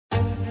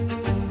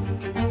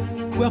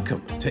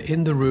Welcome to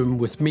In the Room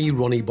with me,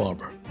 Ronnie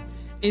Barber.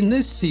 In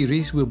this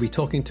series, we'll be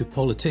talking to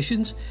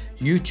politicians,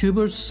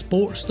 YouTubers,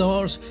 sports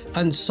stars,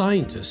 and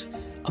scientists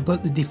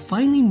about the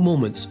defining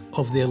moments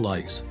of their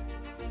lives.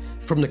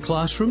 From the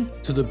classroom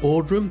to the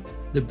boardroom,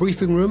 the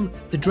briefing room,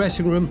 the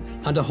dressing room,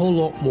 and a whole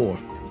lot more.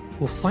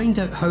 We'll find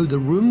out how the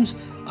rooms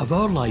of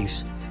our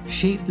lives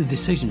shape the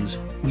decisions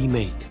we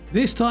make.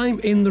 This time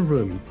in the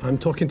room, I'm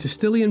talking to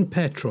Stiliyan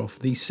Petrov,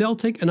 the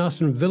Celtic and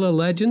Aston Villa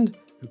legend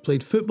who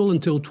played football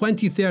until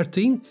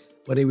 2013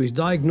 when he was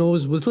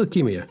diagnosed with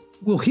leukemia.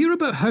 We'll hear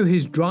about how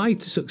his drive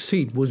to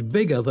succeed was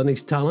bigger than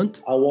his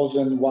talent. I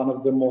wasn't one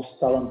of the most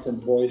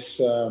talented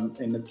boys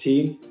in the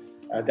team,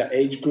 the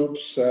age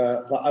groups,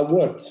 but I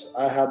worked.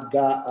 I had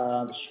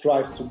that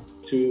strive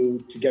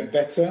to get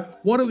better.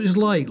 What it was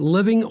like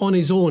living on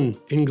his own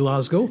in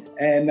Glasgow.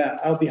 And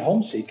I'll be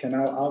homesick and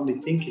I'll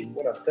be thinking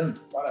what I've done,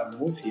 what I've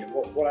moved here,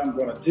 what I'm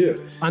going to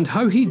do. And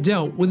how he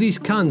dealt with his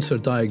cancer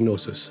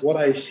diagnosis. What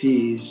I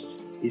see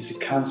is a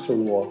cancer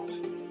ward.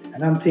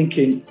 And I'm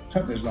thinking,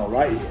 something's not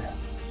right here.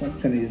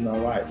 Something is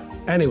not right.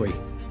 Anyway,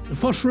 the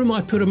first room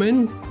I put him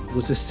in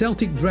was the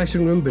Celtic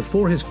dressing room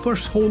before his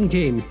first home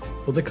game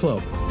for the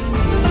club.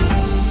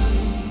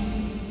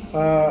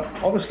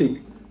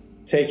 Obviously,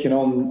 taking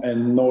on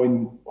and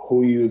knowing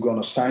who you're going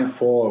to sign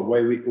for,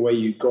 where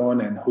you're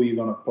going and who you're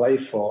going to play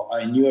for,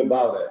 I knew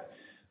about it.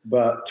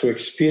 But to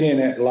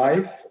experience it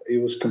live,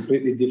 it was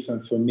completely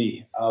different for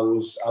me. I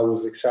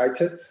was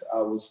excited.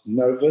 I was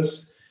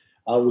nervous.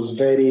 I was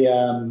very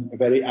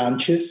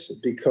anxious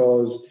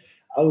because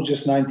I was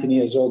just 19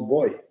 years old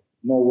boy,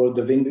 no word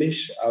of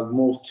English. I've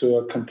moved to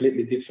a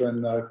completely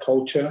different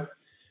culture.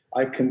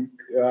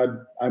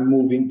 I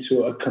move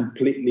into a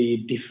completely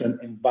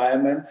different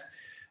environment.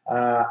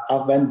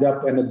 I've ended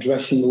up in a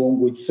dressing room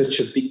with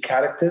such a big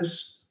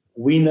characters,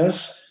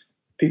 winners,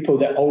 people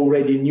that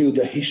already knew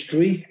the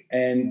history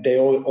and they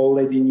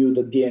already knew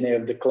the DNA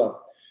of the club.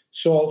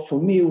 So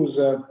for me, it was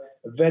a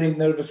very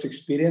nervous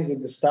experience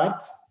at the start.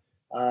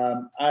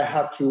 I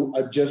had to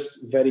adjust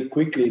very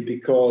quickly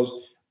because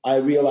I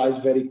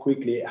realized very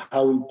quickly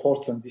how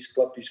important this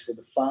club is for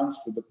the fans,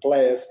 for the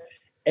players,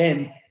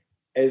 and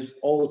as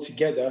all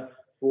together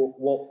for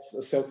what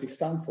Celtic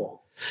stand for.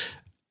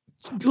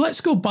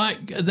 Let's go back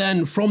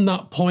then from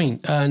that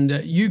point. And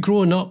you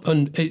growing up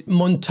in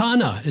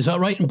Montana, is that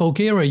right? In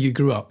Bulgaria you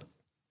grew up?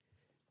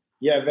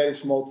 Yeah, very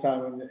small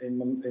town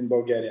in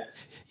Bulgaria.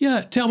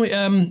 Yeah, tell me,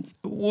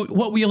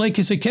 what were you like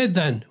as a kid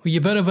then? Were you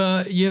a bit of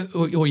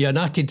were you an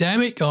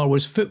academic or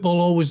was football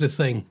always the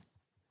thing?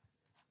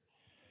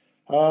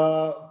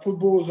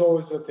 Football was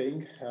always a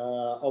thing.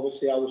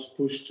 Obviously, I was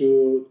pushed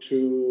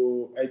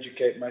to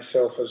educate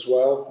myself as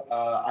well.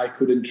 I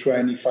couldn't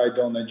train if I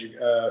don't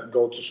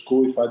go to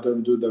school, if I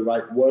don't do the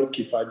right work,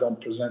 if I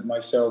don't present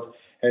myself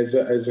as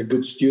a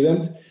good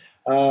student.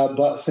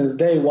 But since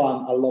day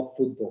one, I love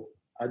football.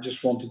 I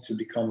just wanted to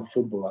become a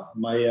footballer.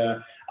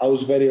 I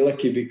was very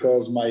lucky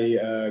because my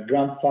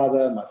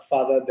grandfather, my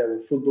father, they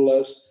were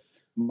footballers.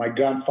 My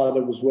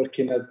grandfather was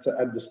working at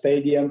the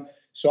stadium.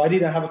 So I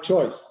didn't have a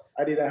choice.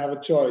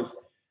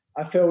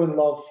 I fell in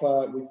love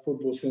with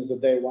football since the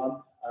day one.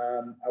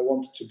 I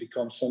wanted to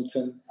become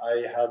something.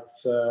 I had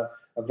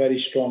a very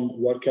strong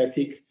work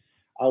ethic.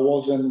 I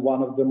wasn't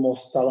one of the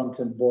most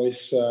talented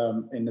boys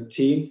in the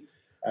team,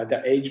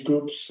 the age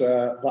groups,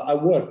 but I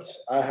worked.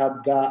 I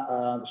had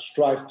that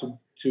strive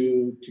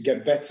to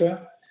get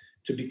better,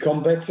 to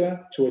become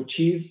better, to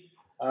achieve.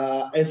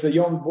 As a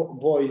young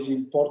boy, it's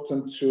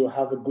important to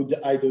have a good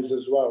idols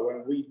as well.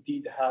 And we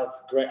did have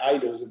great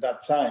idols at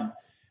that time.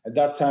 At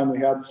that time, we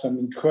had some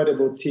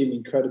incredible team,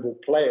 incredible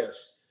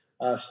players.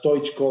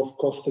 Stoichkov,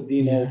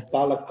 Kostadinov,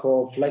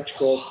 Balakov,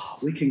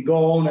 Lechkov. We can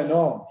go on and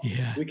on.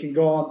 Yeah. We can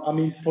go on. I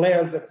mean,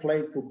 players that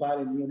played for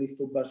Bayern Munich,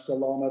 for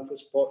Barcelona, for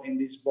Sporting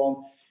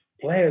Lisbon,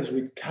 players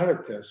with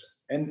characters.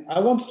 And I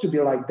wanted to be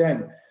like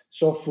them.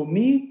 So for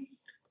me,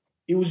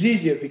 it was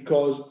easier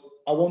because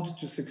I wanted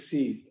to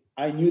succeed.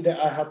 I knew that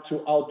I had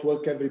to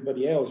outwork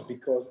everybody else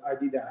because I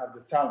didn't have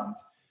the talent.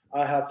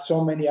 I had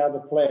so many other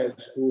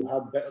players who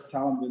had better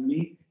talent than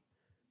me.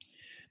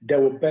 They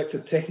were better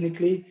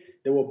technically,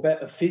 they were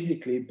better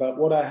physically, but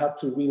what I had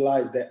to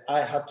realize that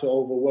I had to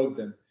overwork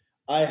them.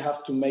 I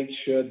have to make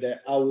sure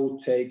that I will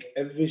take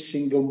every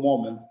single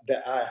moment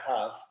that I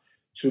have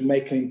to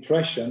make an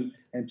impression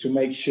and to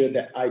make sure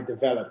that I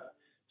develop.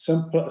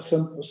 Some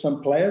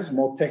players,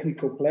 more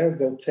technical players,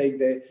 they'll take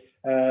their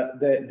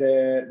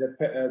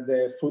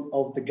foot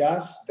off the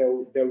gas,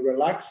 they'll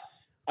relax.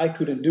 I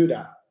couldn't do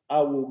that. I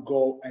will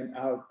go and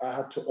I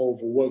had to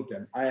overwork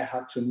them. I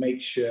had to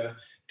make sure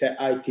that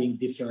I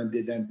think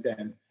differently than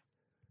them.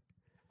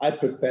 I had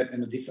to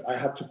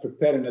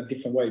prepare in a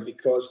different way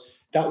because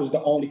that was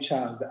the only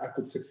chance that I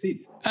could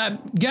succeed.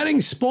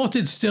 Getting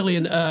spotted,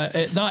 Stiliyan,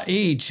 at that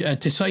age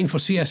to sign for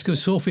CSKA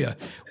Sofia,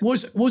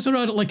 was there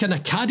an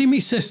academy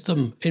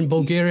system in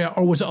Bulgaria,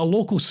 or was it a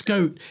local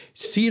scout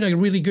seeing a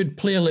really good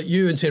player like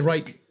you and say,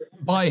 right,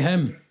 buy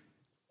him?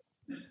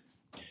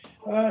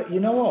 You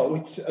know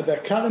what? The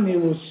academy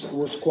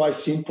was quite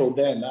simple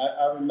then.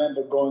 I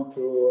remember going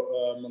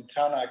to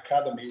Montana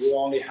Academy. We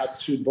only had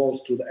 2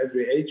 balls to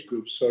every age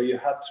group, so you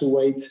had to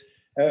wait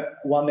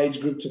one age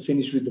group to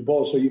finish with the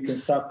ball, so you can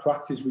start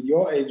practice with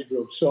your age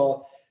group.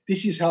 So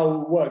this is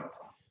how it worked.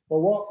 But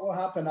what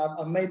happened?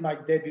 I made my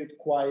debut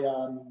quite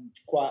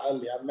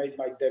early. I made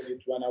my debut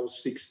when I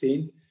was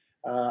 16.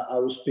 I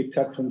was picked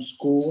up from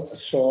school,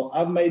 so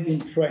I made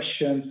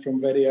impression from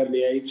very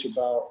early age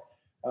about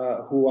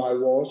who I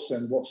was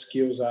and what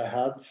skills I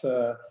had,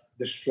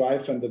 the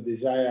strive and the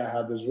desire I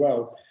had as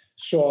well.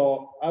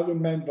 So I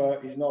remember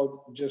it's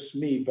not just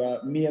me,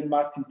 but me and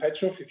Martin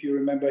Petrov, if you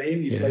remember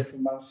him, he played for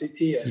Man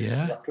City and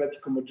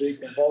Atletico Madrid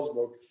and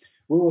Wolfsburg.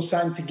 We were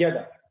signed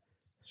together.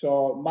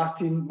 So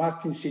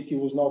Martin City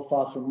was not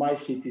far from my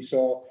city,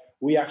 so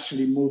we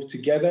actually moved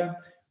together.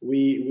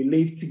 We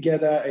lived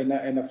together in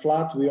a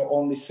flat. We were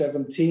only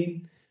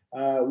 17.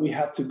 We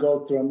had to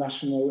go through a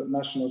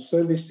national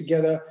service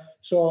together.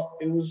 So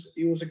it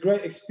was a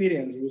great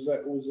experience.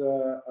 It was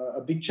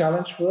a big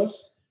challenge for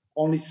us.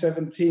 Only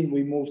 17,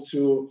 we moved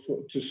to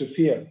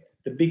Sofia,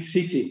 the big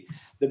city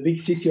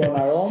on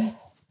our own.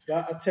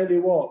 But I tell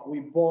you what,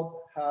 we both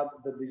had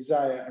the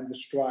desire and the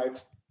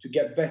strive to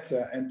get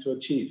better and to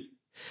achieve.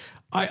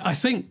 I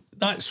think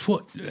that's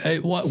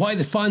why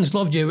the fans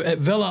loved you at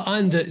Villa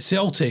and at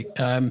Celtic,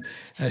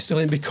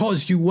 Stilling,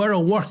 because you were a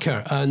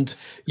worker and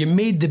you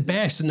made the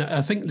best. And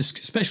I think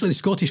especially the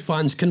Scottish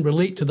fans can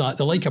relate to that.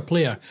 They like a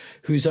player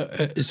who's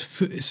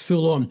is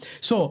full on.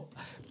 So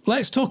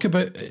let's talk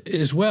about it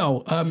as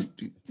well.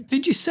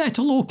 Did you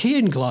settle okay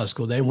in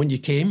Glasgow then when you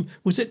came?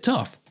 Was it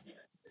tough?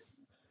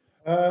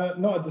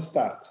 Not at the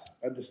start.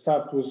 At the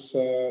start was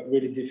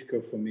really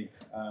difficult for me.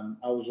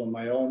 I was on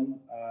my own,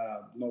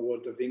 no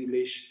word of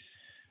English.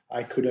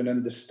 I couldn't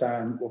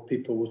understand what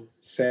people were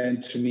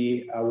saying to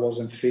me. I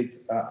wasn't fit.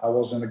 I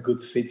wasn't a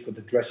good fit for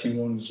the dressing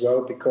room as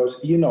well, because,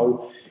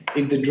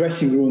 if the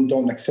dressing room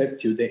don't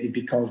accept you, then it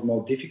becomes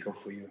more difficult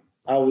for you.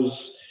 I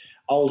was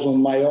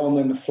on my own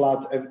in the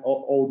flat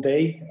all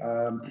day.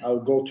 I'll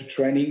go to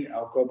training.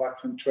 I'll go back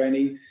from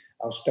training.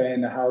 I'll stay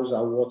in the house.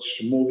 I'll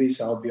watch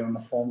movies. I'll be on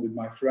the phone with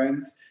my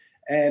friends.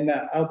 And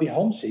I'll be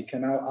homesick,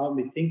 and I'll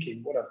be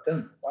thinking what I've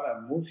done, what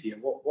I've moved here,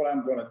 what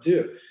I'm going to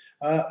do.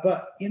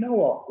 But you know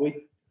what?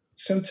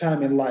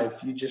 Sometime in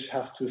life, you just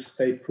have to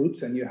stay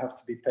put, and you have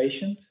to be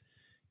patient.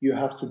 You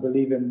have to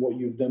believe in what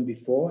you've done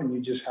before, and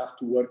you just have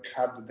to work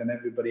harder than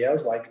everybody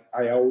else, like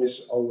I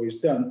always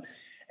done.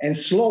 And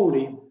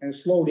slowly,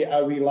 I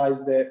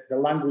realized that the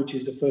language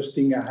is the first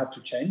thing I had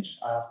to change.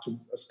 I have to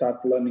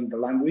start learning the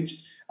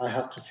language. I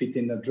have to fit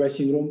in the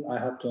dressing room. I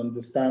have to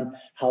understand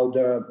how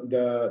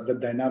the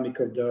dynamic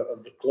of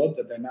the club,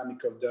 the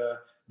dynamic of the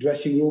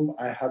dressing room.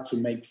 I had to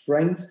make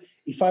friends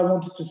if I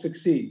wanted to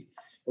succeed.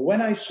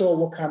 When I saw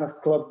what kind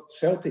of club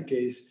Celtic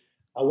is,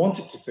 I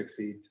wanted to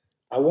succeed.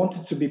 I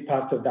wanted to be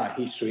part of that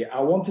history.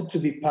 I wanted to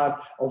be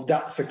part of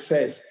that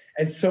success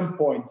at some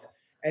point.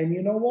 And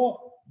you know what?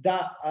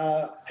 That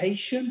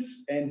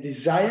patience and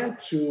desire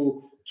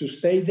to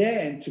stay there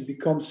and to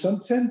become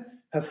something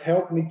has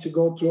helped me to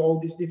go through all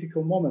these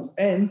difficult moments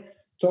and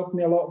taught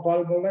me a lot of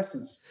valuable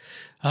lessons.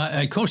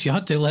 Of course, you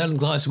had to learn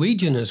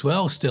Glaswegian as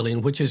well,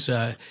 Stilling, which is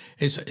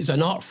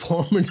an art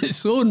form in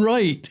its own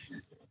right.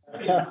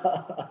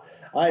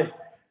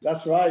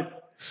 That's right.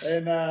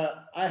 And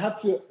I had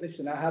to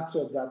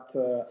adapt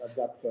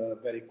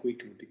very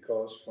quickly,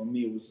 because for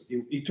me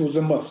it was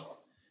a must.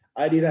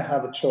 I didn't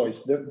have a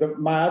choice.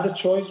 My other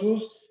choice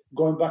was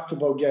going back to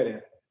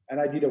Bulgaria, and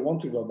I didn't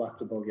want to go back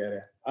to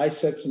Bulgaria. I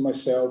said to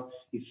myself,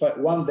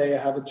 one day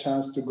I have a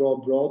chance to go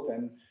abroad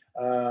and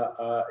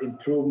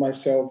improve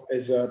myself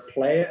as a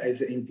player,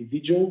 as an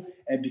individual,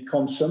 and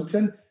become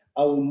something,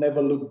 I will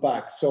never look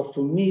back. So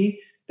for me,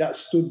 that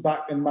stood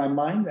back in my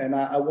mind, and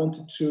I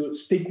wanted to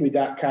stick with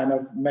that kind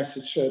of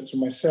message to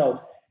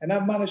myself. And I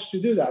managed to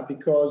do that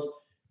because,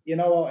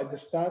 at the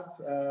start,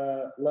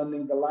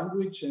 learning the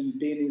language and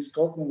being in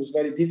Scotland was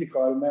very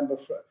difficult. I remember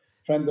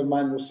a friend of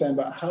mine was saying,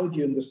 but how do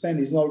you understand?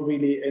 It's not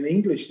really in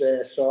English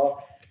there. So,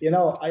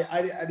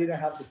 I didn't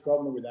have the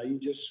problem with that. You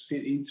just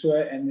fit into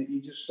it, and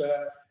you just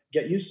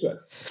get used to it.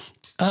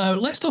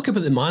 Let's talk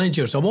about the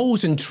managers. I'm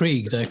always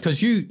intrigued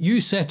because you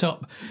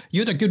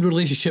had a good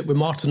relationship with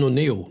Martin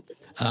O'Neill.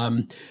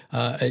 And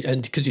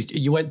because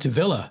you went to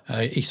Villa,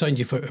 he signed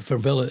you for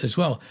Villa as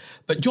well.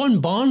 But John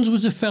Barnes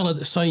was the fella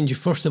that signed you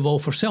first of all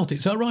for Celtic.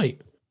 Is that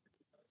right?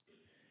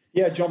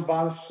 Yeah, John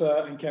Barnes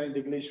and Kenny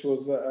Dalglish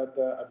was at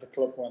the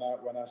club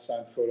when I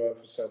signed for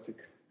Celtic.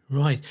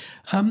 Right.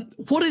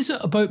 What is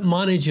it about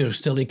managers,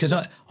 Stilling? Because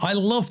I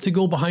love to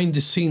go behind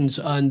the scenes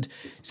and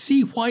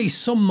see why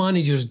some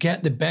managers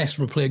get the best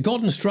from a player.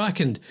 Gordon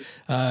Strachan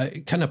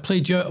kind of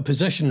played you out of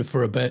position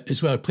for a bit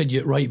as well, played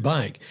you at right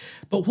back.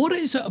 But what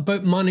is it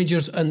about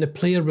managers and the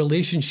player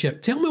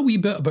relationship? Tell me a wee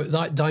bit about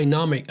that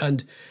dynamic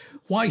and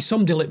why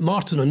somebody like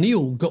Martin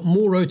O'Neill got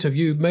more out of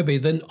you maybe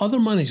than other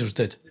managers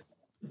did.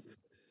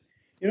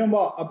 You know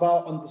what,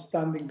 about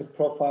understanding the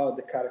profile,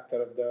 the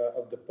character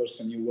of the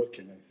person you're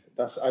working with.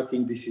 I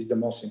think this is the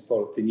most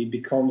important thing. It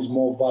becomes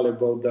more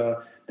valuable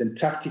than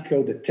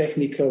tactical, the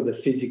technical, the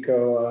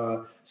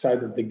physical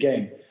side of the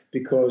game,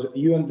 because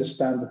you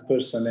understand the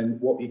person and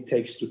what it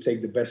takes to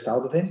take the best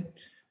out of him.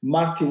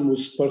 Martin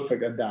was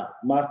perfect at that.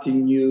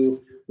 Martin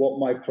knew what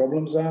my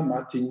problems are.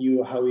 Martin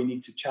knew how he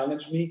needed to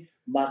challenge me.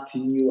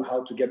 Martin knew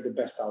how to get the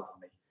best out of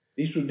me.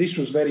 This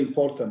was very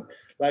important.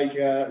 Like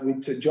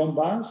with John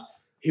Barnes,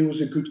 he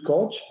was a good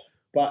coach,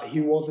 but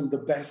he wasn't the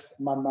best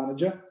man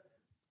manager,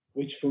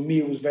 which for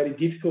me was very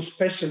difficult,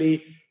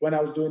 especially when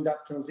I was doing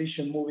that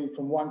transition, moving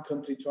from one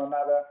country to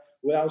another,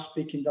 without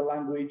speaking the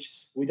language,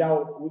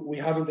 without we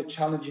having the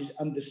challenges,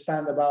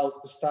 understand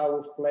about the style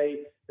of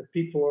play, the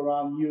people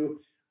around you.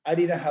 I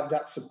didn't have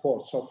that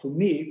support. So for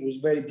me, it was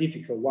very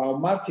difficult. While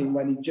Martin,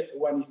 when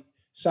he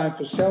signed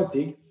for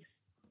Celtic,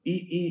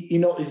 he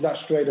noticed that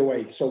straight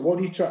away. So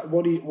what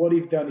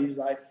he've done is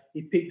like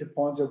he picked the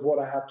points of what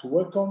I had to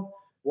work on,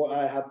 what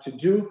I had to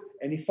do.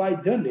 And if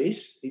I'd done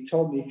this, he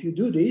told me, if you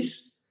do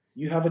this,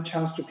 you have a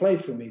chance to play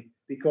for me,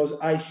 because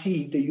I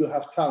see that you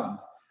have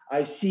talent.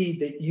 I see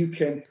that you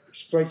can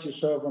express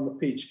yourself on the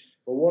pitch.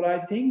 But what I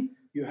think,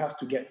 you have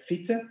to get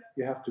fitter,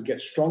 you have to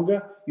get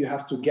stronger, you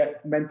have to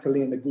get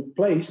mentally in a good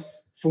place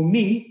for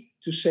me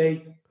to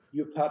say,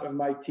 you're part of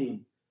my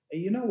team.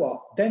 And you know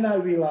what? Then I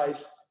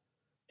realized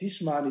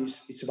this man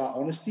it's about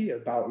honesty,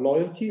 about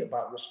loyalty,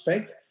 about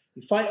respect.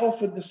 If I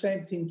offered the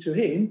same thing to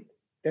him,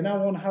 then I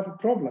won't have a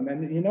problem.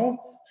 And,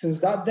 since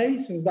that day,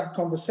 since that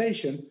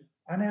conversation,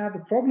 I never had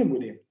a problem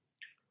with him.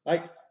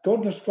 Like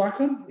Gordon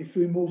Strachan, if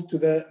we move to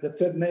the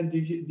third name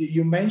that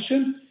you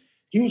mentioned,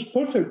 he was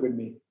perfect with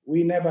me.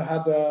 We never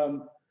had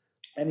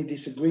any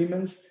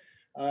disagreements.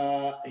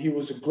 He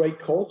was a great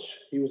coach.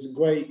 He was a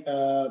great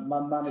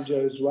man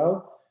manager as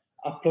well.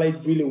 I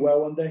played really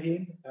well under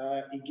him.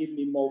 He gave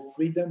me more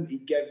freedom. He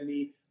gave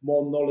me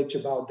more knowledge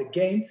about the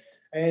game.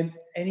 And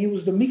he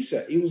was the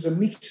mixer. He was a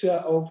mixer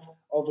of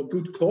a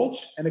good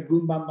coach and a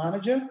good man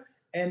manager.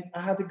 And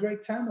I had a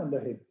great time under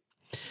him.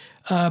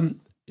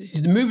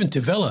 Moving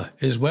to Villa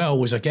as well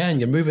was, again,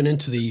 you're moving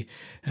into the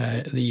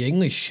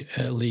English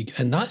league,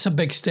 and that's a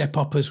big step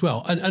up as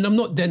well. And I'm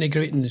not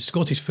denigrating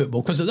Scottish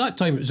football, because at that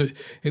time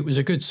it was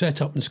a good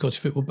setup in Scottish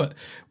football. But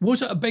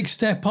was it a big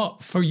step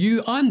up for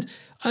you and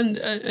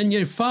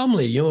your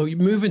family?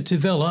 Moving to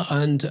Villa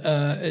and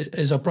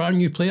as a brand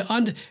new player,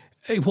 and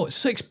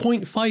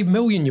 6.5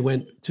 million you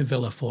went to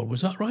Villa for?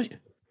 Was that right?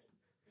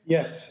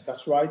 Yes,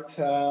 that's right.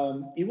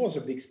 It was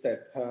a big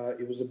step.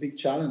 It was a big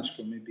challenge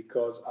for me,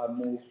 because I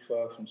moved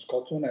from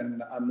Scotland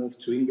and I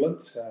moved to England,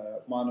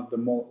 one of the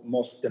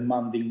most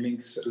demanding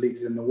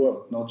leagues in the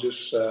world, not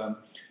just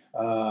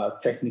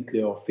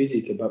technically or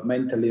physically, but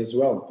mentally as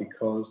well,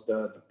 because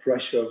the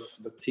pressure of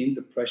the team,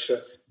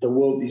 the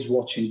world is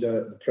watching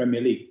the Premier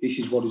League. This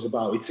is what it's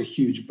about. It's a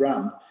huge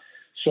brand.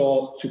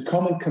 So to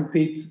come and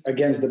compete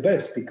against the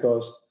best,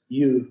 because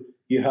you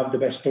have the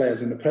best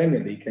players in the Premier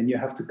League and you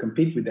have to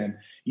compete with them.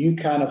 You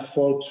can't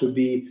afford to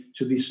be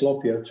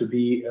sloppy or to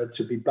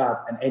be bad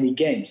in any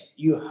games.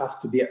 You have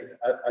to be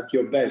at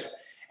your best.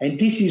 And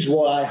this is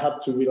what I had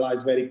to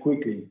realize very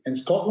quickly. In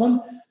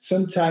Scotland,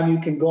 sometimes you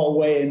can go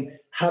away and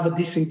have a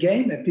decent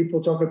game and people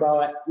talk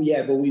about,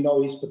 but we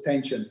know his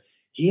potential.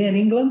 Here in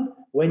England,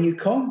 when you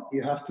come,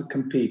 you have to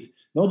compete.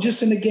 Not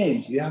just in the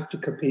games, you have to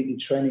compete in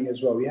training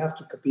as well. You have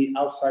to compete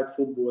outside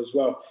football as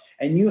well.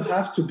 And you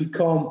have to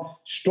become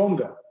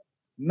stronger.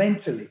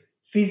 Mentally,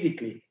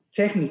 physically,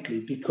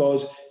 technically,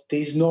 because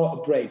there's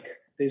no break.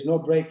 There's no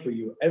break for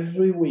you.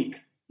 Every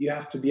week, you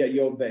have to be at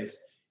your best.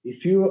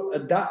 If you're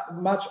that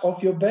much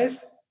off your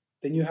best,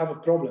 then you have a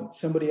problem.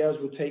 Somebody else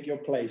will take your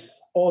place,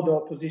 or the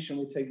opposition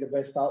will take the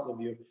best out of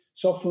you.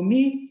 So for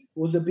me, it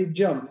was a big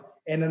jump.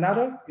 And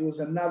it was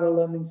another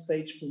learning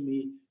stage for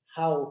me,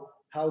 how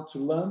to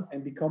learn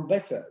and become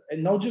better.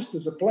 And not just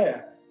as a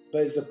player,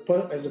 but as a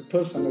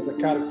person, as a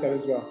character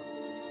as well.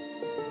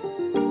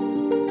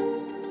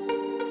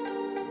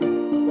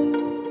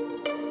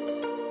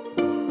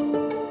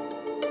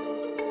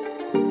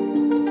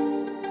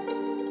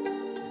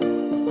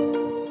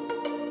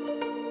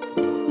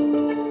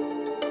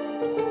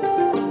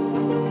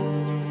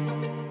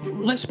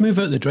 Let's move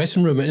out of the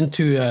dressing room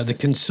into the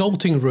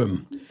consulting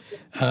room.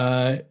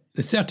 The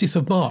 30th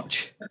of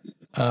March.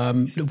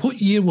 What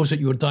year was it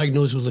you were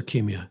diagnosed with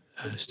leukemia,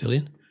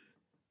 Stiliyan?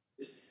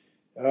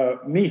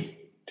 Me,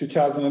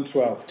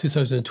 2012.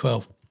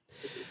 2012.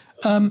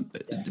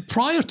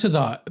 Prior to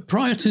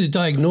the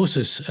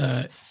diagnosis,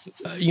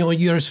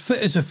 you're as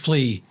fit as a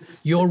flea.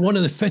 You're one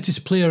of the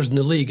fittest players in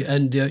the league,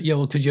 and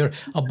because you're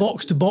a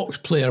box-to-box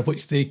player,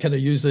 which they kind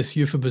of use this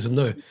euphemism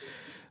now.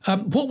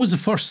 What was the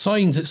first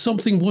sign that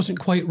something wasn't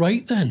quite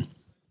right then?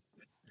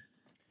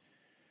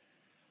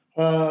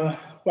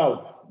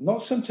 Well,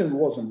 not something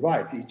wasn't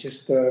right.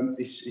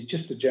 It's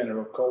just a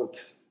general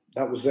cold.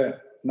 That was it.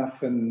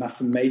 Nothing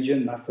major.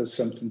 Nothing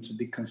something to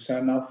be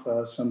concerned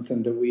of.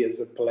 Something that we as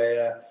a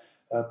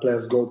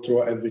players go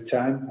through every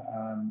time.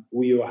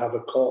 You have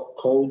a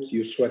cold.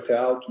 You sweat it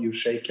out. You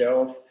shake it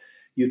off.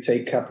 You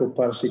take a couple of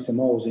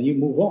paracetamols and you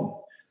move on.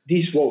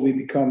 this is what we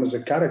become as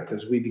a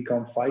characters. We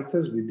become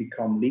fighters. We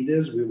become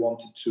leaders. We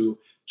wanted to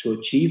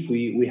achieve.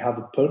 We have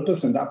a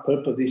purpose, and that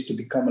purpose is to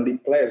become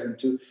elite players and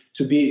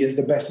to be as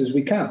the best as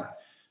we can.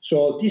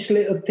 So these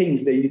little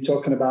things that you're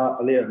talking about,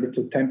 a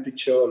little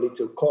temperature, a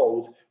little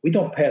cold, we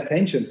don't pay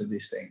attention to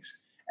these things.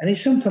 And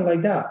it's something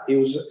like that. It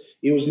was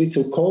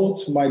little cold.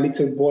 My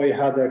little boy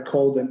had a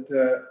cold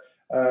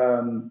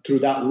through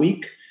that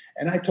week.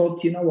 And I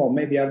thought, you know what,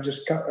 maybe I've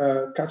just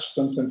catch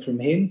something from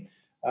him.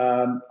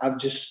 I've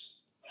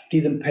just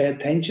didn't pay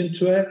attention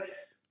to it.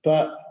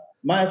 But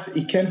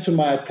it came to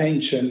my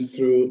attention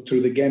through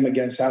the game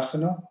against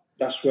Arsenal.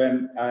 That's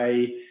when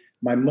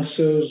my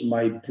muscles,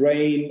 my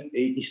brain,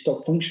 it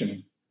stopped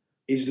functioning.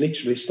 It's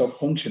literally stopped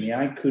functioning.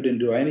 I couldn't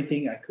do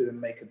anything. I couldn't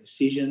make a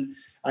decision.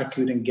 I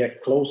couldn't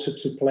get closer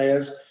to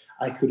players.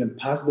 I couldn't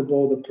pass the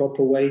ball the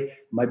proper way.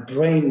 My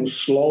brain was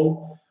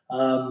slow.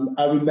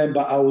 I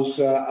remember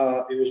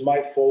it was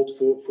my fault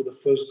for the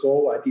first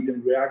goal. I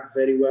didn't react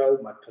very well.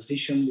 My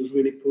position was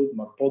really poor.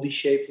 My body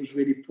shape was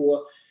really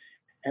poor.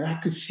 And I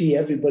could see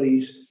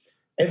everybody's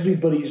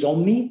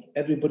on me.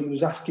 Everybody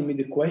was asking me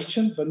the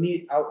question. But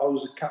me, I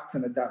was a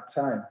captain at that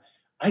time.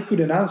 I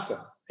couldn't answer.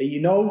 And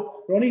you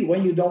know, Ronnie,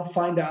 when you don't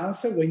find the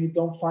answer, when you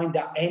don't find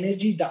that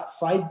energy, that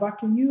fight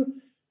back in you,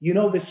 you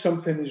know that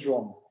something is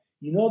wrong.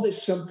 You know that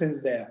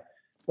something's there.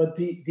 But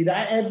did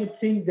I ever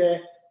think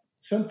that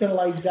something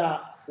like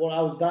that, what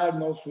I was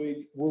diagnosed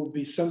with, will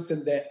be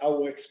something that I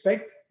will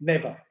expect?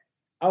 Never.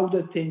 I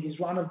would think it's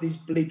one of these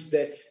blips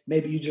that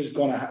maybe you're just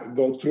going to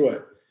go through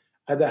it.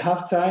 At the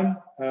halftime,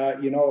 I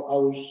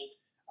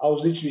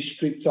was literally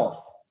stripped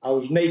off. I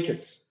was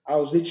naked. I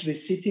was literally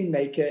sitting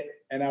naked,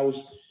 and I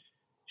was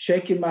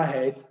shaking my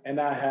head.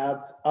 And I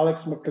had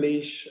Alex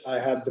McLeish, I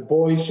had the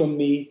boys on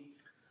me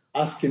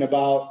asking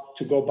about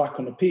to go back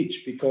on the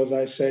pitch, because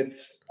I said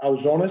I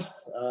was honest.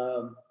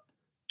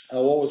 I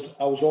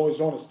was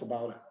always honest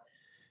about it.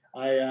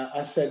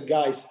 I said,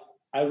 guys,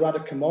 I'd rather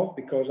come off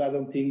because I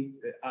don't think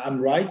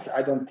I'm right.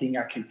 I don't think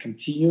I can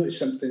continue.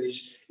 Something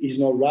is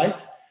not right.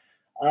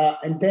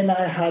 And then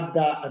I had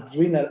that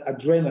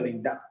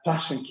adrenaline, that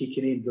passion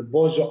kicking in. The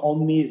boys are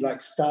on me. It's like,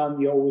 Stan,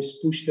 you always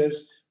pushed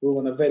us. We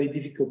were in a very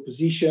difficult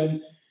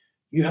position.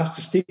 You have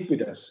to stick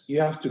with us.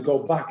 You have to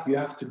go back. You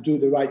have to do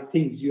the right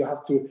things. You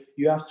have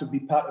to be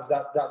part of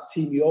that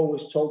team. You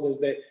always told us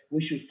that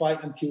we should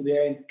fight until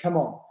the end. Come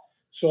on.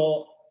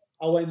 So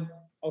I went,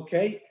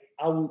 okay,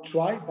 I will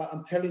try, but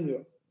I'm telling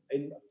you,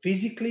 and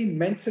physically,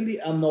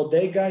 mentally, I'm not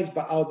there, guys,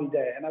 but I'll be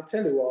there. And I'll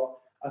tell you what,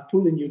 I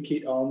put a new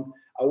kit on.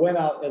 I went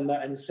out in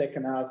the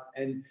second half,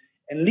 and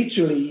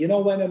literally, you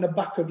know, when in the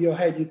back of your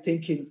head, you're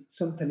thinking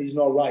something is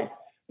not right.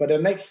 But the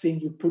next thing,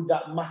 you put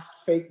that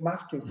fake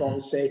mask in front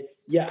and say,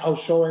 yeah, I'll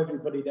show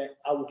everybody that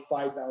I will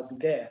fight, I'll be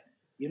there.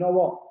 You know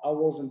what? I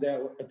wasn't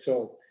there at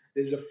all.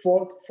 There's a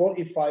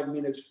 45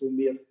 minutes for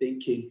me of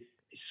thinking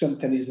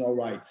something is not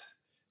right.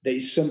 There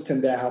is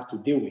something that I have to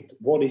deal with.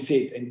 What is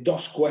it? And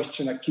those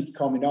questions I keep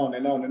coming on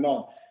and on and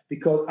on,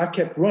 because I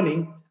kept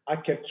running, I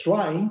kept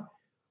trying,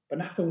 but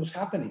nothing was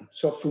happening.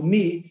 So for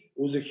me,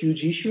 it was a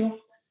huge issue.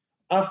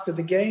 After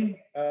the game,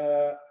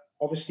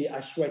 obviously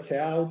I sweated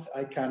out.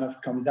 I kind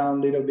of come down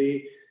a little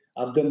bit.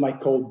 I've done my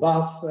cold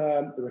bath,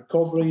 the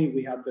recovery.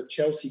 We had the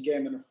Chelsea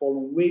game in the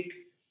following week.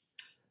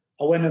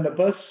 I went on the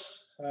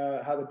bus,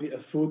 had a bit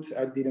of food.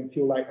 I didn't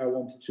feel like I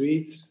wanted to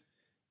eat.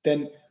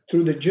 Then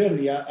through the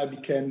journey, I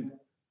became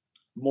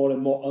more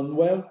and more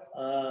unwell.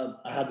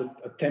 I had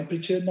a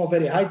temperature, not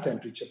very high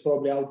temperature,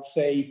 probably I would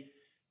say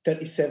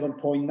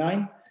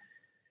 37.9.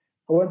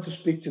 I went to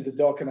speak to the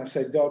doc and I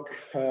said, Doc,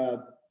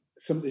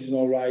 something's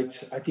not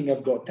right. I think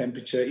I've got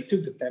temperature. He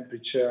took the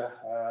temperature.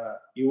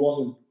 It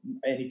wasn't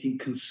anything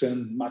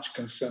much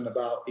concern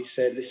about. He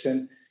said,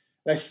 listen,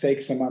 let's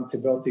take some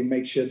antibiotic,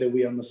 make sure that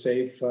we're on the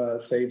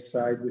safe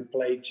side. We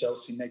play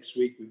Chelsea next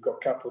week. We've got a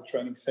couple of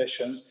training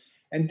sessions.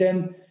 And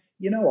then,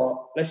 you know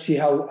what, let's see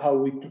how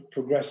we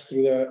progress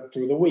through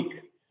the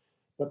week.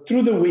 But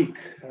through the week,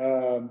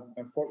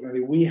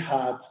 unfortunately, we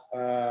had,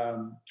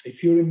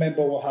 if you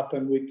remember what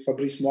happened with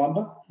Fabrice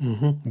Muamba.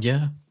 Mm-hmm.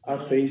 Yeah.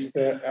 After his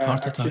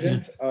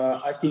accident,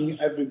 I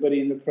think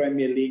everybody in the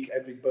Premier League,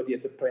 everybody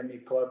at the Premier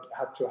Club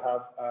had to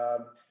have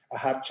a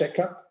heart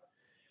checkup.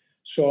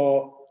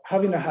 So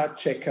having a heart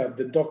checkup,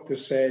 the doctor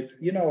said,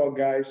 you know what,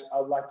 guys,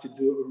 I'd like to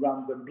do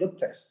random blood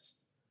tests.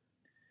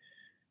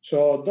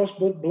 So those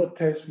blood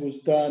tests was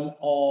done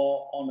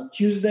on a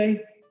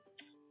Tuesday.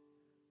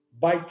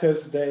 By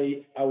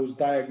Thursday, I was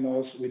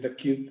diagnosed with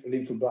acute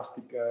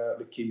lymphoblastic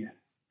leukemia.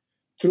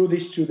 Through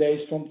these 2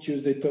 days, from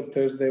Tuesday to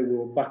Thursday, we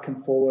were back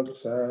and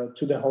forwards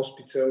to the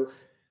hospital.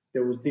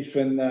 There was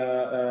different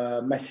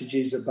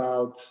messages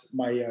about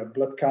my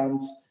blood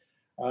counts.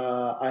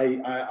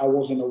 I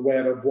wasn't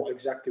aware of what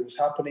exactly was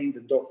happening. The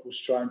doc was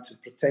trying to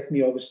protect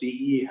me. Obviously,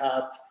 he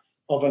had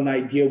of an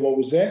idea what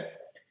was there.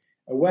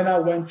 When I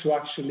went to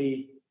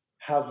actually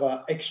have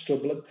extra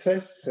blood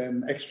tests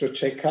and extra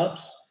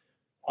checkups,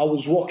 I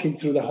was walking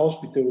through the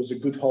hospital. It was a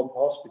Good Hope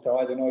hospital.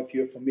 I don't know if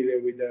you're familiar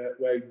with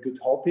where Good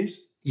Hope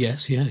is.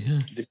 Yes, yeah.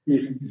 It's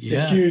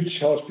a huge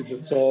hospital.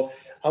 So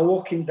I'm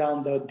walking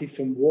down the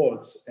different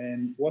wards,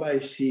 and what I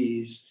see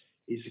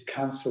is a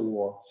cancer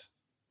ward,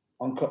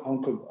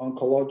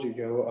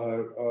 oncological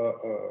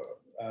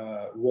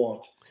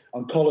ward,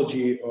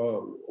 oncology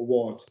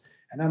ward,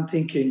 and I'm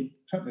thinking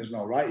something's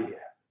not right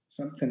here.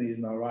 Something is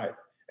not right.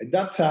 At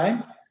that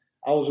time,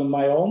 I was on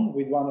my own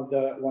with one of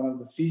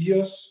the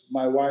physios.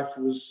 My wife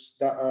was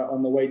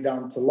on the way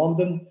down to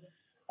London.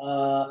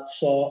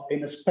 So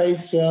in a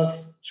space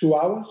of 2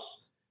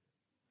 hours,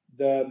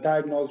 the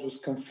diagnosis was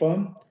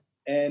confirmed,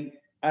 and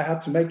I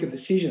had to make a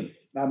decision.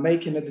 Now,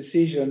 making a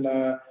decision,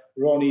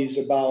 Ronnie, is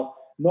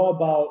not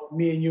about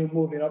me and you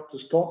moving up to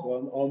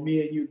Scotland or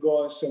me and you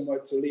going somewhere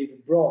to live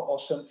abroad or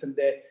something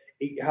that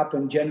it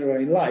happened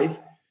generally in life.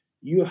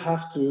 You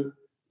have to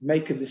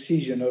make a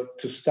decision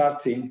to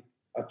starting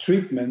a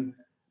treatment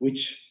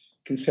which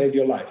can save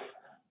your life.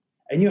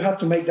 And you have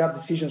to make that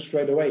decision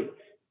straight away.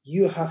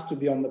 You have to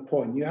be on the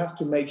point. You have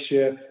to make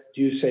sure,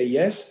 do you say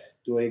yes?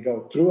 Do I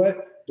go through it?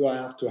 Do I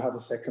have to have a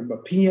second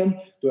opinion?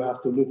 Do I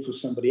have to look for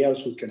somebody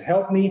else who can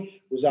help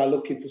me? Was I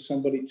looking for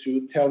somebody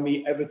to tell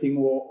me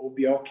everything will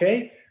be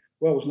okay?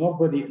 Well, there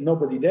was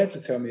nobody there to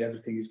tell me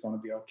everything is going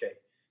to be okay.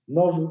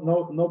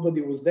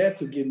 Nobody was there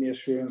to give me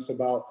assurance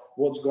about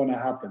what's going to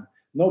happen.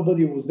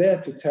 Nobody was there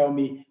to tell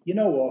me, you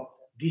know what,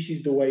 this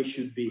is the way it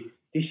should be.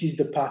 This is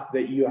the path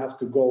that you have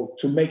to go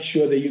to make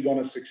sure that you're going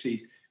to succeed.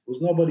 There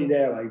was nobody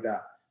there like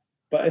that.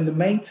 But in the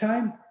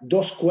meantime,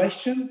 those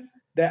questions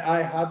that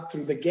I had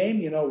through the game,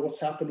 you know,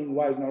 what's happening,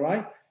 why is not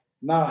right,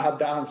 now I had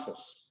the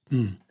answers.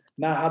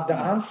 Now I had the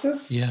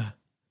answers. Yeah.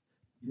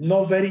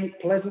 Not very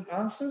pleasant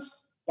answers,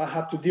 but I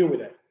had to deal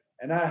with it.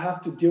 And I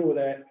had to deal with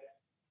it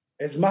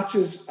as much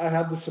as I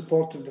had the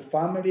support of the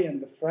family and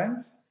the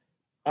friends.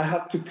 I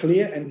had to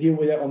clear and deal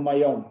with it on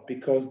my own,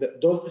 because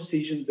those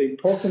decisions, the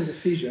important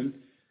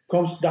decision,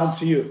 comes down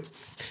to you,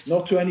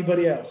 not to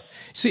anybody else.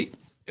 See,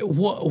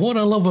 what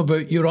I love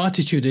about your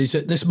attitude is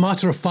that this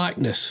matter of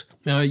factness.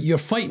 You're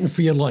fighting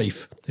for your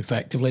life,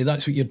 effectively.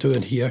 That's what you're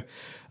doing here.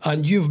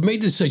 And you've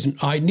made the decision,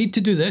 I need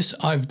to do this.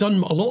 I've done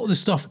a lot of the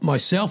stuff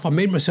myself. I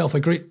made myself a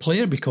great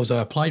player because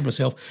I applied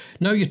myself.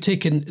 Now you're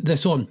taking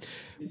this on.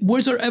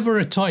 Was there ever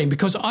a time,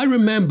 because I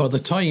remember the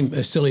time,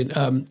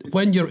 Stiliyan,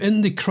 when you're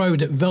in the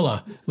crowd at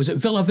Villa, was it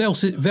Villa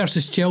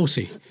versus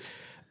Chelsea?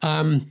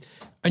 And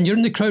you're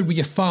in the crowd with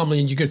your family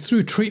and you go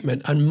through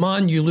treatment and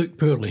man, you look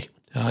poorly.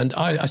 And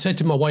I said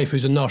to my wife,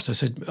 who's a nurse, I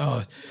said,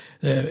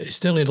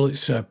 Stiliyan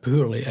looks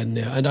poorly. And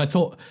I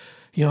thought,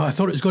 it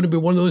was going to be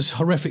one of those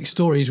horrific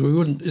stories where we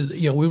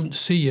wouldn't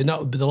see you and that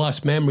would be the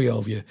last memory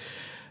of you.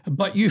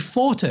 But you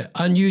fought it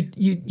and you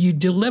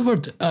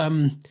delivered,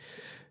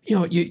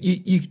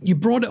 you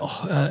brought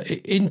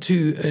it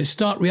into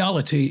stark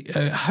reality,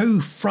 how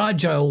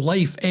fragile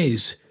life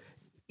is,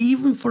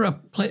 even for a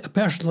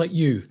person like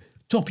you,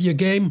 top of your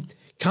game.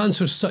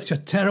 Cancer is such a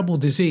terrible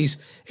disease.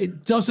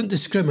 It doesn't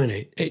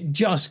discriminate. It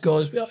just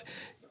goes,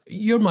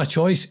 you're my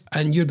choice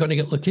and you're going to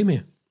get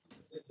leukemia.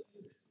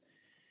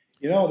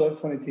 You know, the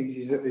funny thing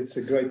is, it's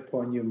a great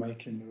point you're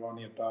making,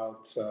 Ronnie,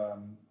 about,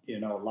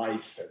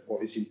 life and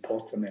what is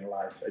important in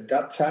life. At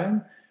that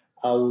time,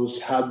 I was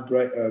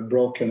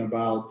heartbroken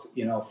about,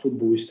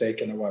 football is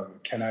taken away.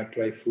 Can I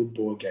play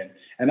football again?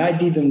 And I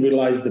didn't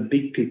realize the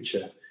big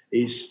picture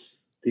is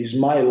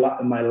my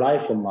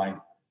life online.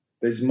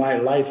 There's my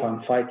life I'm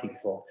fighting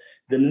for.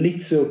 The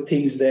little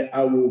things that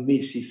I will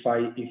miss if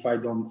I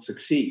don't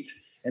succeed.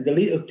 And the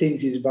little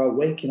things is about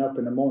waking up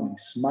in the morning,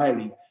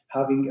 smiling,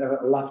 having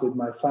a laugh with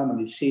my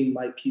family, seeing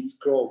my kids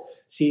grow,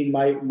 seeing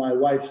my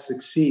wife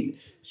succeed,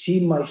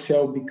 seeing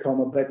myself become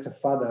a better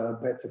father, a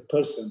better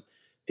person.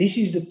 This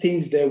is the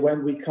things that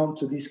when we come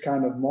to these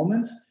kind of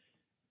moments,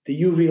 that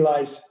you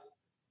realize,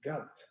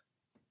 God,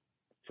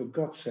 for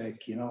God's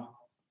sake,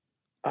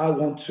 I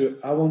want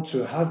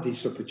to have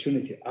this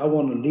opportunity. I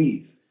want to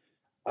leave.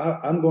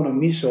 I'm going to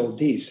miss all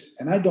this.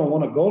 And I don't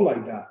want to go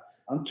like that.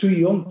 I'm too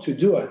young to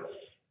do it.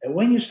 And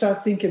when you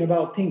start thinking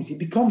about things, it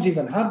becomes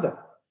even harder.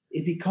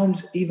 It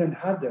becomes even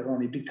harder,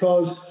 Ronnie,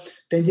 because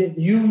then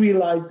you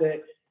realize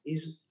that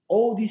is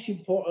all these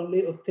important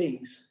little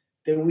things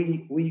that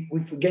we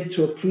forget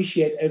to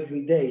appreciate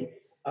every day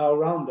are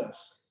around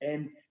us.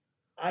 And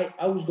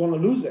I was going to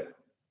lose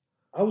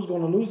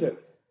it.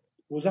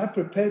 Was I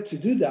prepared to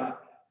do that?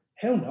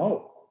 Hell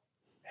no.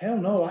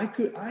 I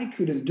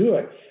couldn't do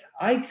it.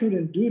 I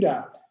couldn't do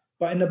that.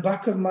 But in the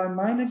back of my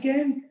mind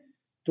again,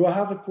 do I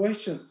have a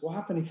question? What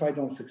happens if I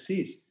don't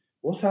succeed?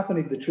 What's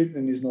happening if the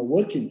treatment is not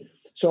working?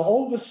 So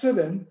all of a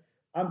sudden,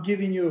 I'm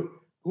giving you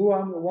who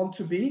I want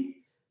to be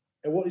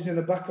and what is in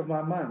the back of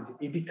my mind.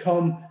 It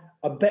becomes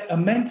a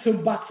mental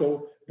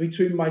battle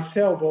between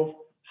myself of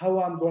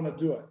how I'm going to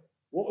do it.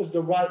 What is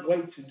the right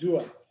way to do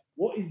it?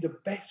 What is the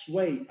best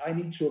way I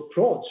need to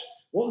approach?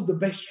 What is the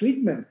best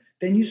treatment?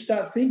 Then you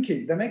start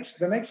thinking the next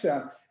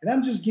time. And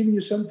I'm just giving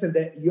you something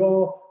that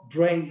your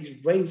brain is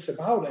raised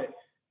about it.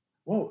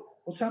 Whoa,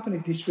 what's happening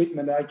if this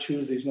treatment I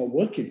choose is not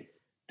working?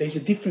 There's a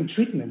different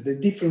treatments. There's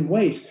different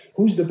ways.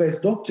 Who's the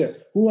best doctor?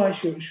 Who I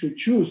should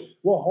choose?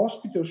 What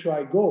hospital should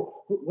I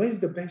go? Where's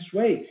the best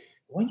way?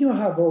 When you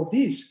have all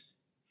this,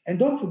 And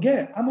don't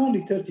forget, I'm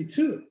only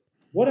 32.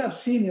 What I've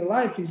seen in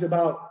life is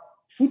about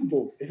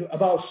football,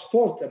 about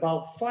sport,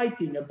 about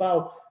fighting,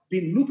 about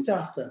being looked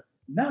after.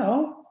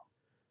 Now,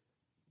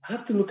 I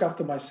have to look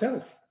after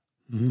myself.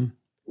 Mm-hmm.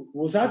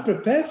 Was I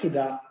prepared for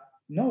that?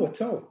 No,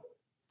 at all.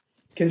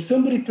 Can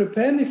somebody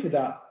prepare me for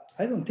that?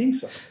 I don't think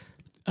so.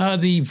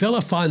 The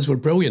Villa fans were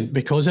brilliant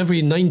because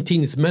every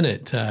 19th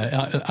minute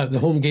at the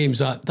home games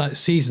that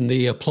season,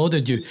 they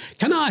applauded you.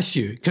 Can I ask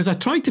you, because I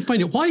tried to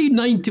find out, why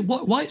 19?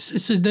 What's the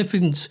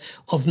significance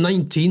of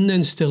 19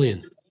 then,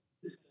 Stiliyan?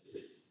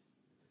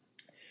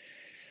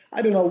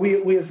 I don't know.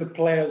 We as a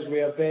players,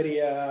 we are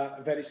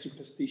very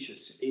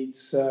superstitious.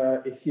 It's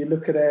if you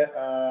look at it,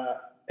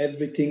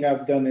 everything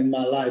I've done in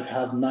my life, I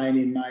have 9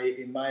 in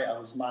my. I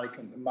was married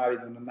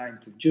on the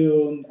 9th of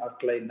June. I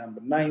played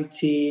number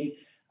 19.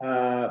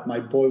 My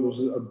boy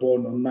was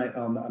born on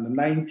the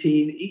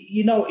 19.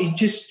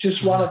 It's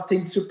just one of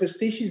things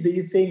superstitious that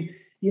you think,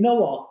 you know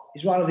what?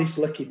 It's one of these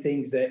lucky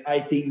things that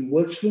I think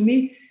works for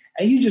me,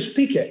 and you just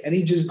pick it and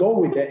you just go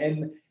with it.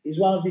 And it's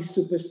one of these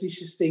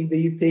superstitious things that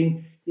you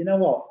think, you know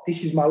what?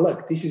 This is my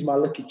luck. This is my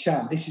lucky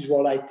charm. This is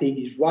what I think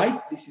is right.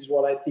 This is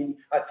what I think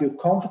I feel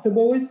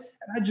comfortable with,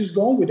 and I just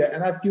go with it.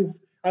 And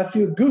I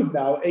feel good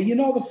now. And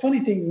the funny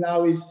thing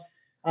now is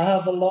I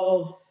have a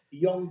lot of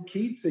young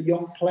kids,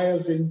 young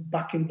players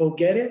back in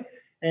Bulgaria.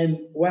 And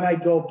when I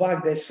go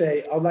back, they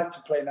say, I'd like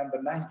to play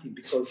number 19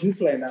 because you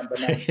play number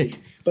 19.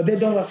 But they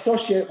don't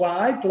associate what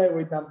I play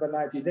with number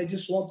 19. They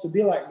just want to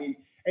be like me.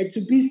 And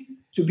to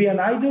be an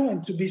idol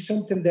and to be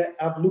something that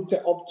I've looked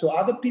up to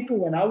other people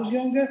when I was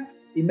younger,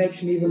 it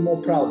makes me even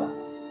more prouder.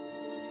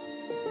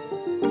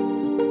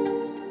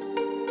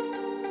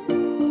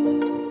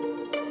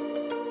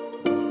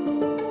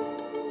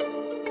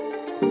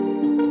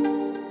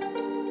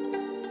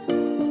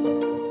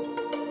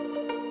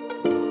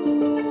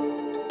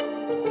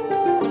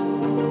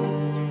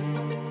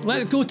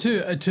 Let's go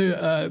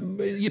to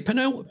your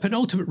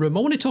penultimate room. I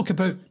want to talk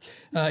about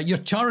your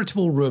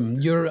charitable room,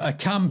 your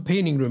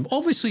campaigning room.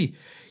 Obviously,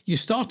 you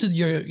started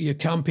your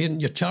campaign,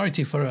 your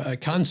charity for a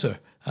cancer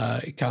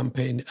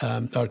campaign,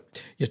 or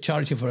your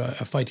charity for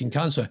fighting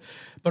cancer,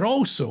 but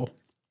also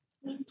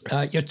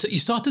you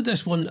started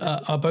this one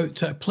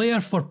about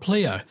player for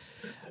player,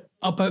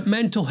 about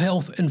mental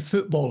health in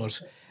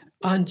footballers.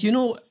 And,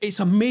 it's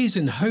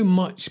amazing how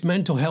much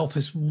mental health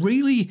has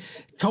really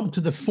come to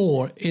the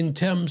fore in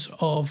terms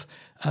of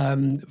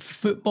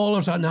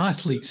footballers and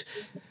athletes.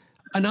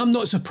 And I'm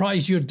not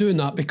surprised you're doing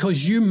that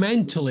because you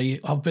mentally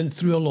have been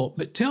through a lot.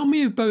 But tell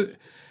me about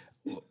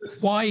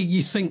why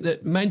you think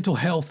that mental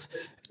health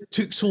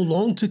took so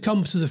long to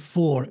come to the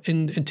fore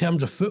in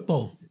terms of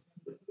football.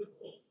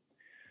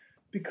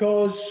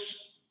 Because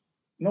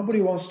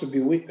nobody wants to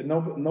be weak.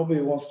 Nobody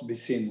wants to be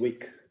seen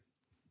weak.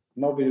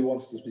 Nobody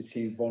wants to be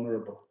seen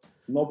vulnerable.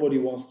 Nobody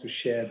wants to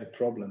share the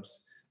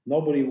problems.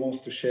 Nobody wants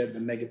to share the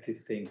negative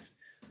things.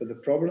 But the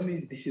problem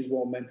is, this is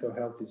what mental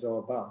health is all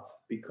about,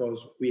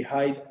 because we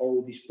hide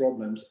all these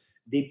problems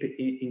deep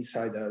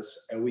inside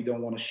us and we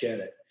don't want to share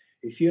it.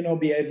 If you're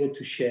not be able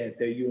to share,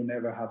 then you'll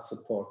never have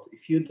support.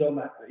 If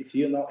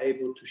you're not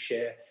able to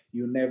share,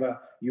 you never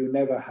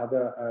have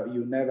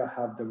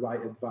the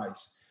right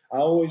advice. I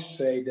always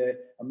say that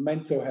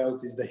mental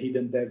health is the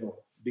hidden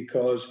devil,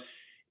 because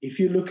if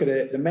you look at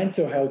it, the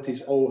mental health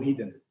is all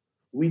hidden.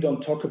 We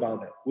don't talk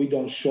about it. We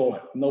don't show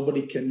it.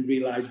 Nobody can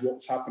realize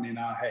what's happening in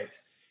our head.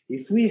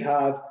 If we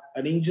have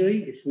an injury,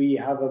 if we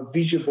have a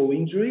visible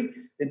injury,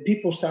 then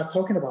people start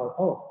talking about,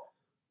 oh,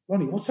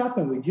 Ronnie, what's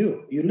happened with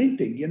you? You're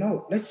limping,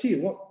 let's see,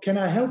 what can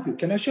I help you?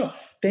 Can I show?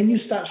 Then you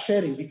start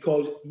sharing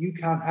because you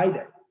can't hide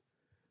it.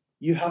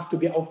 You have to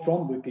be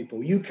upfront with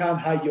people. You can't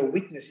hide your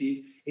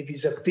weaknesses if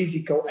it's a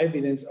physical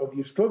evidence of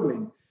you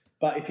struggling.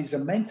 But if it's a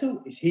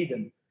mental, it's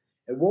hidden.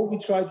 And what we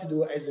try to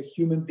do as a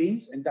human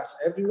beings, and that's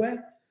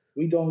everywhere,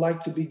 we don't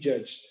like to be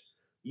judged.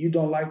 You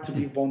don't like to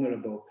be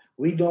vulnerable.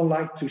 We don't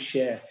like to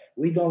share.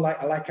 We don't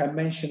like I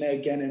mentioned it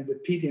again and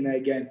repeating it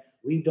again,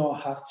 we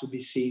don't have to be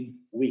seen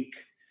weak,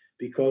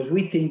 because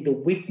we think the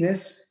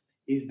weakness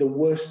is the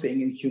worst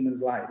thing in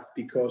humans' life,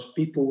 because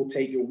people will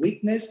take your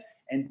weakness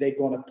and they're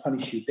going to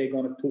punish you. They're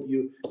going to put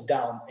you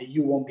down and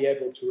you won't be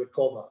able to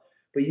recover.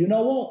 But you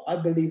know what? I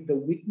believe the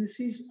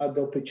weaknesses are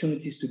the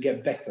opportunities to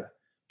get better,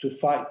 to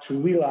fight, to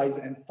realize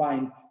and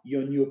find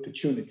your new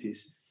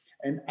opportunities.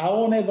 And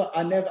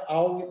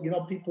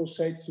people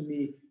say to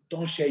me,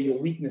 don't share your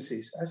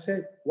weaknesses. I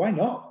said, why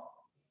not?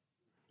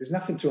 There's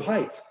nothing to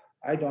hide.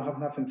 I don't have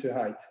nothing to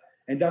hide.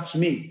 And that's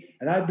me.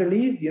 And I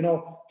believe,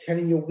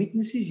 telling your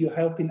weaknesses, you're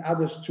helping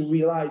others to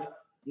realize,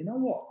 you know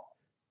what?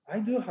 I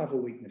do have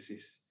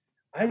weaknesses.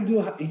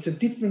 It's a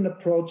different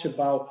approach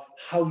about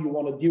how you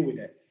want to deal with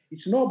it.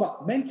 It's not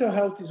about mental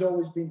health has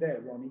always been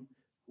there, Ronnie.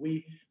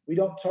 We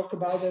don't talk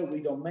about it.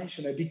 We don't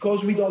mention it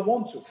because we don't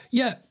want to.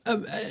 Yeah,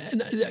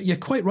 and you're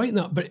quite right in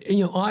that. But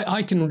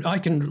I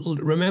can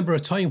remember a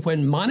time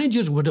when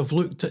managers would have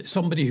looked at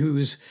somebody who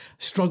was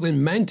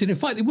struggling mentally. In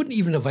fact, they wouldn't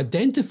even have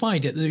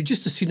identified it. They would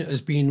just have seen it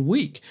as being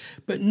weak.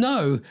 But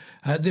now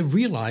they've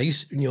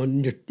realised,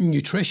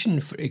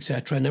 nutrition,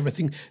 etc., and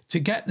everything, to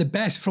get the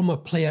best from a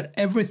player,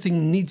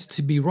 everything needs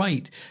to be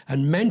right.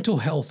 And mental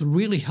health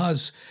really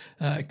has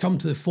come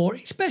to the fore,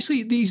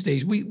 especially these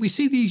days. We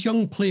see these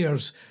young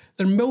players.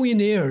 They're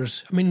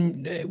millionaires. I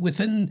mean,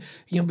 within,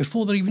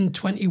 before they're even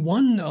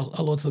 21,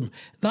 a lot of them.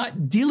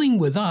 That dealing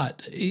with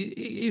that,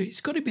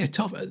 it's got to be a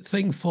tough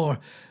thing for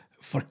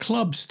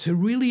clubs to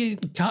really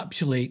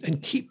encapsulate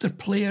and keep their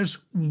players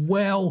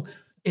well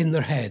in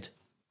their head.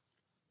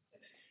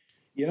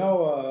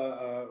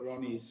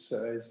 Ronnie, it's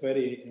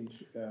very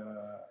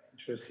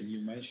interesting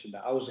you mentioned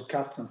that. I was a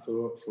captain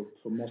for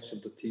most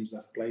of the teams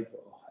I've played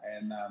for,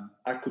 and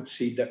I could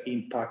see the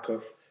impact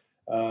of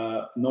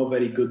not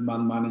very good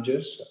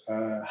managers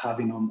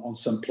having on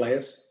some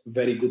players,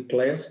 very good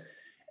players.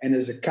 And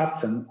as a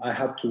captain, I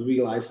had to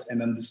realize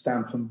and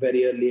understand from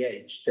very early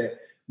age that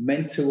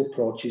mental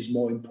approach is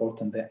more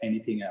important than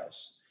anything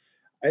else.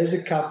 As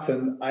a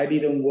captain, I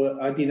didn't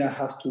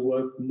have to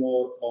work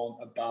more on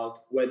about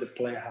where the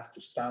player has to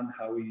stand,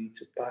 how we need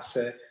to pass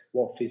it,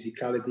 what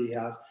physicality he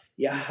has.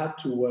 Yeah, I had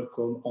to work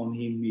on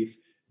him with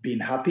being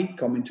happy,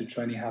 coming to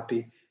training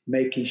happy,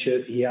 making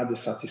sure he had the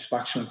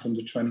satisfaction from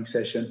the training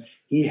session.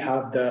 He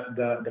had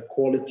the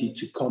quality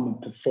to come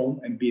and perform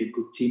and be a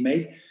good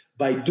teammate.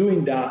 By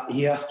doing that,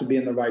 he has to be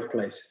in the right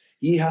place.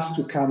 He has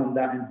to come in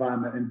that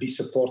environment and be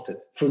supported.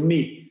 For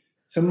me,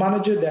 some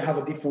manager, they have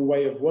a different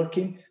way of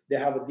working. They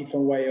have a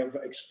different way of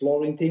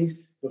exploring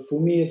things. But for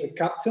me as a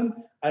captain,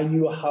 I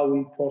knew how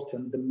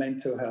important the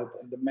mental health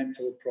and the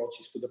mental approach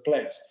is for the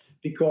players.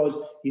 Because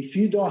if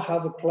you don't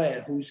have a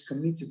player who is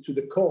committed to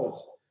the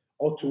cause,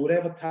 or to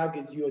whatever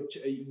target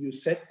you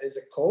set as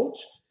a coach,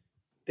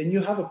 then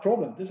you have a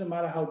problem. Doesn't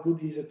matter how good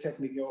he is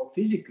technically or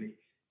physically.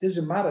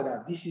 Doesn't matter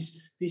that. This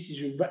is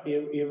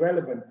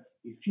irrelevant.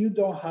 If you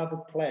don't have a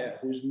player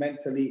who's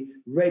mentally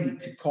ready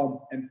to come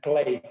and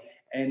play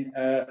and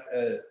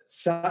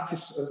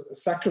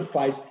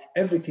sacrifice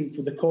everything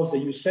for the cause that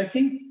you're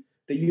setting,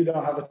 then you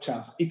don't have a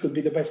chance. It could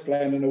be the best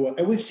player in the world.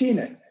 And we've seen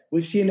it.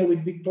 We've seen it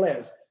with big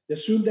players. The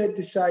sooner they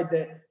decide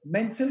that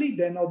mentally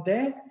they're not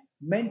there,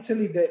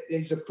 mentally there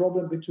is a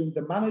problem between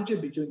the manager,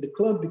 between the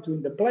club,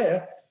 between the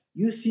player,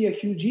 you see a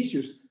huge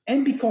issues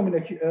and becoming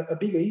a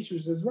bigger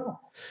issues as well.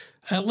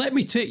 Let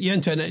me take you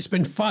into it. It's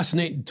been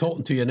fascinating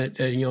talking to you, and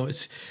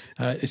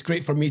it's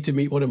great for me to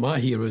meet one of my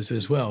heroes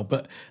as well.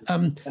 But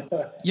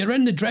you're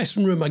in the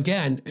dressing room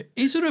again.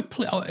 Is there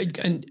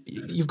and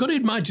you've got to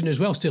imagine as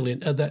well,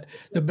 Stiliyan, that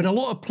there've been a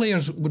lot of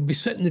players would be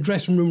sitting in the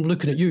dressing room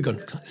looking at you,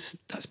 going,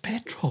 "That's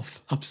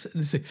Petrov."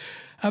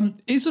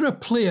 Is there a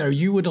player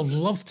you would have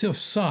loved to have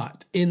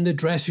sat in the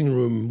dressing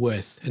room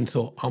with and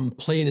thought, "I'm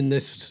playing in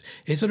this"?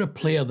 Is there a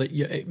player that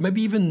you,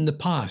 maybe even in the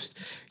past,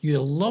 you'd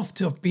love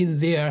to have been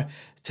there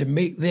to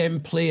make them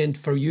play and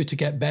for you to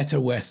get better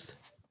with?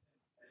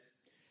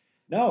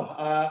 No,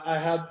 I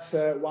had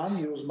one.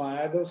 He was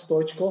my idol,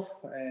 Stoichkov,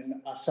 and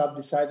I sat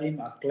beside him.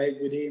 I played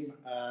with him.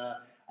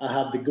 I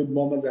had the good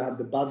moments. I had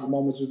the bad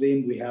moments with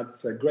him. We had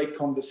a great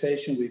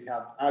conversation. We've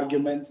had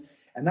arguments,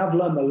 and I've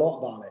learned a lot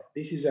about it.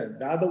 This is it.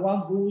 The other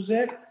one who was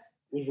there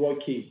was Roy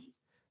Keane.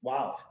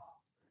 Wow,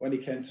 when he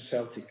came to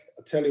Celtic.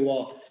 I tell you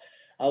what,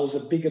 I was a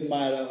big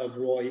admirer of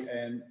Roy,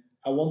 and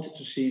I wanted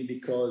to see him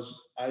because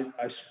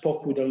I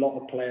spoke with a lot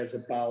of players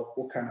about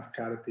what kind of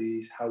character he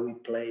is, how he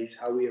plays,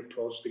 how he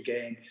approached the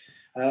game,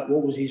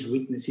 what was his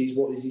weaknesses,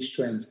 what is his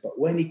strengths. But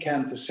when he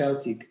came to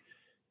Celtic,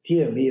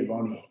 dear me,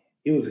 Ronnie,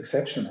 he was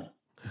exceptional.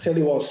 I tell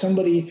you what,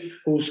 somebody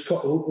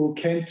who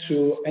came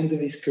to end of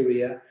his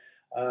career,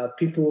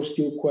 people were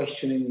still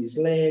questioning his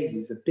legs,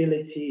 his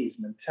ability, his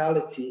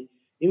mentality.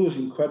 It was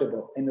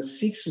incredible. In the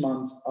 6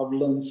 months, I've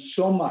learned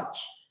so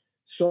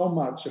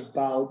much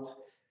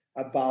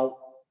about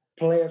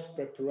players'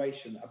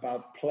 preparation,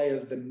 about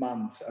players'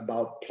 demands,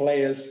 about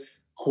players'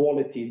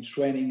 quality in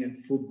training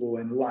and football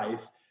and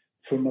life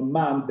from a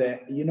man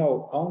that,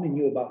 I only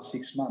knew about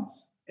 6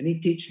 months. And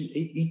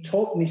he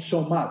taught me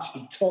so much.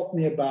 He taught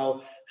me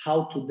about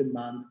how to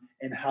demand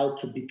and how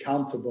to be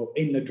accountable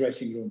in the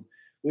dressing room,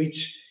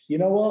 which, you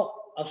know what?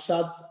 I've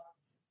sat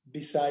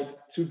beside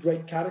two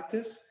great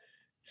characters,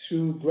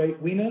 two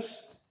great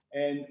winners,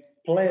 and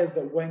players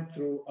that went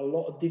through a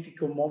lot of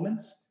difficult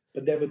moments,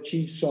 but they've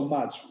achieved so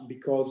much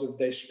because of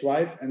their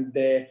strive and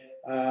their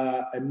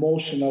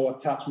emotional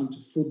attachment to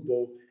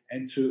football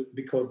and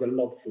because they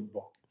love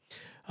football.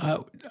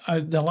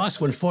 The last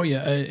one for you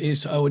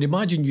is, I would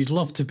imagine you'd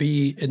love to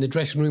be in the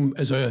dressing room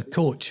as a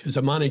coach, as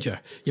a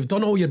manager. You've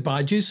done all your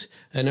badges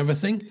and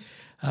everything.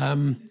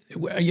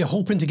 Are you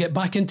hoping to get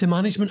back into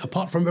management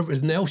apart from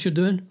everything else you're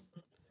doing?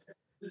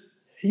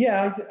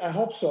 Yeah, I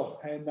hope so.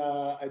 And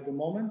at the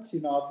moment,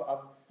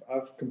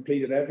 I've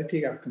completed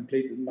everything. I've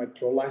completed my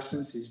pro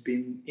license. It's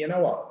been,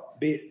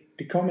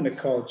 becoming a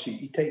coach,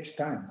 it takes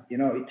time.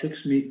 It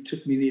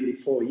took me nearly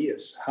 4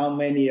 years. How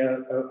many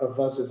of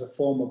us as a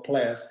former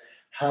players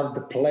have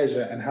the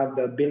pleasure and have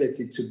the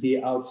ability to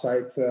be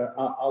outside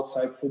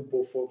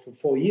football for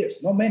 4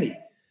 years? Not many.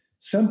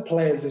 Some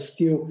players are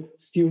still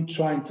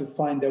trying to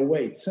find their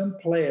way. Some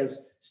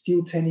players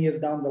still 10 years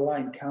down the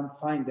line can't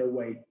find their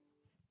way.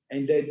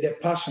 And they're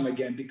passionate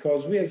again,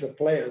 because we as a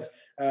players,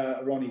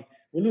 Ronnie,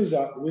 we lose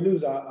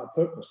our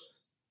purpose.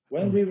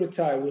 When we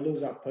retire, we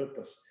lose our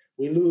purpose.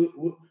 We lose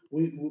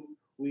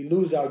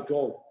our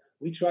goal.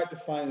 We try to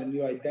find a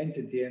new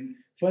identity. And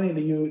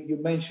funnily, you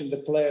mentioned the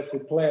player for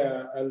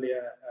player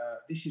earlier.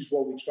 This is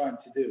what we're trying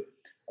to do.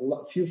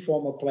 A few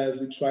former players,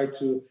 we try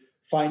to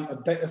find a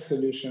better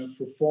solution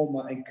for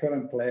former and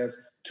current players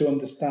to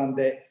understand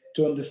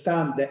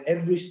that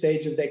every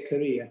stage of their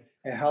career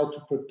and how to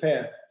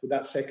prepare for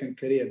that second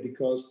career,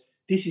 because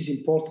this is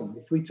important.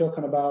 If we're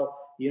talking about,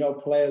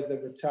 players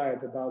that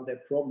retired, about their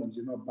problems,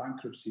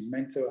 bankruptcy,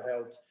 mental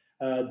health,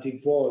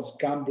 divorce,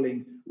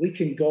 gambling, we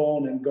can go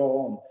on and go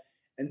on.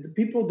 And the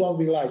people don't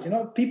realize,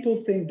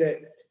 people think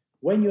that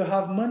when you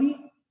have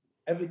money,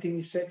 everything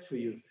is set for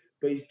you.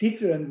 But it's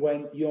different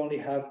when you only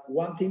have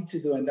one thing to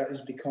do, and that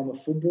is become a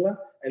footballer,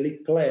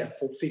 elite player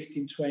for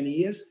 15, 20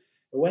 years.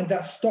 And when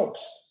that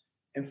stops,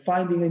 and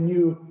finding a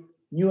new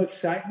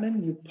excitement,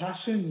 new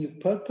passion, new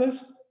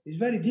purpose is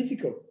very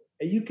difficult.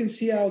 And you can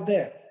see out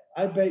there,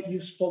 I bet you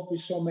spoke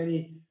with so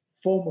many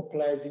former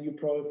players, and you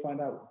probably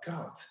find out,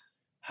 God,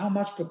 how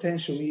much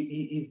potential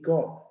he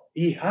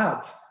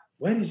had.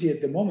 Where is he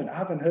at the moment? I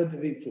haven't heard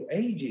of him for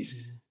ages.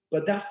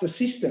 But that's the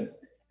system.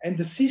 And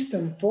the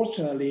system,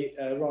 fortunately,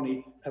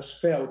 Ronnie, has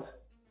failed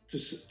to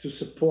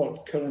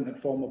support current and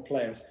former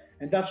players.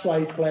 And that's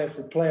why player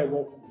for player,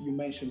 what you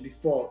mentioned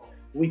before,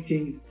 we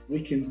think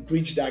we can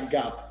bridge that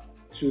gap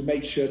to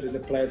make sure that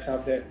the players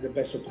have the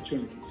best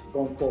opportunities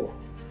going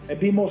forward and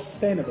be more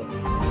sustainable.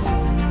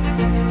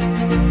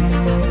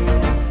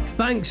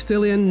 Thanks,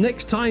 Stiliyan.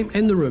 Next time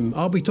in the room,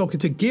 I'll be talking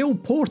to Gail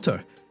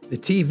Porter, the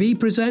TV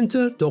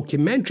presenter,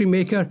 documentary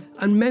maker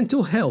and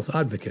mental health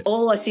advocate.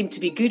 All I seemed to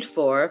be good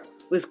for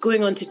was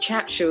going on to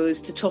chat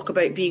shows to talk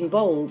about being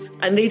bald,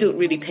 and they don't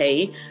really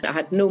pay. I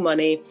had no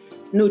money,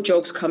 no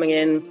jobs coming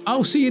in.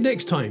 I'll see you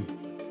next time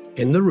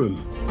in the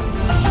room.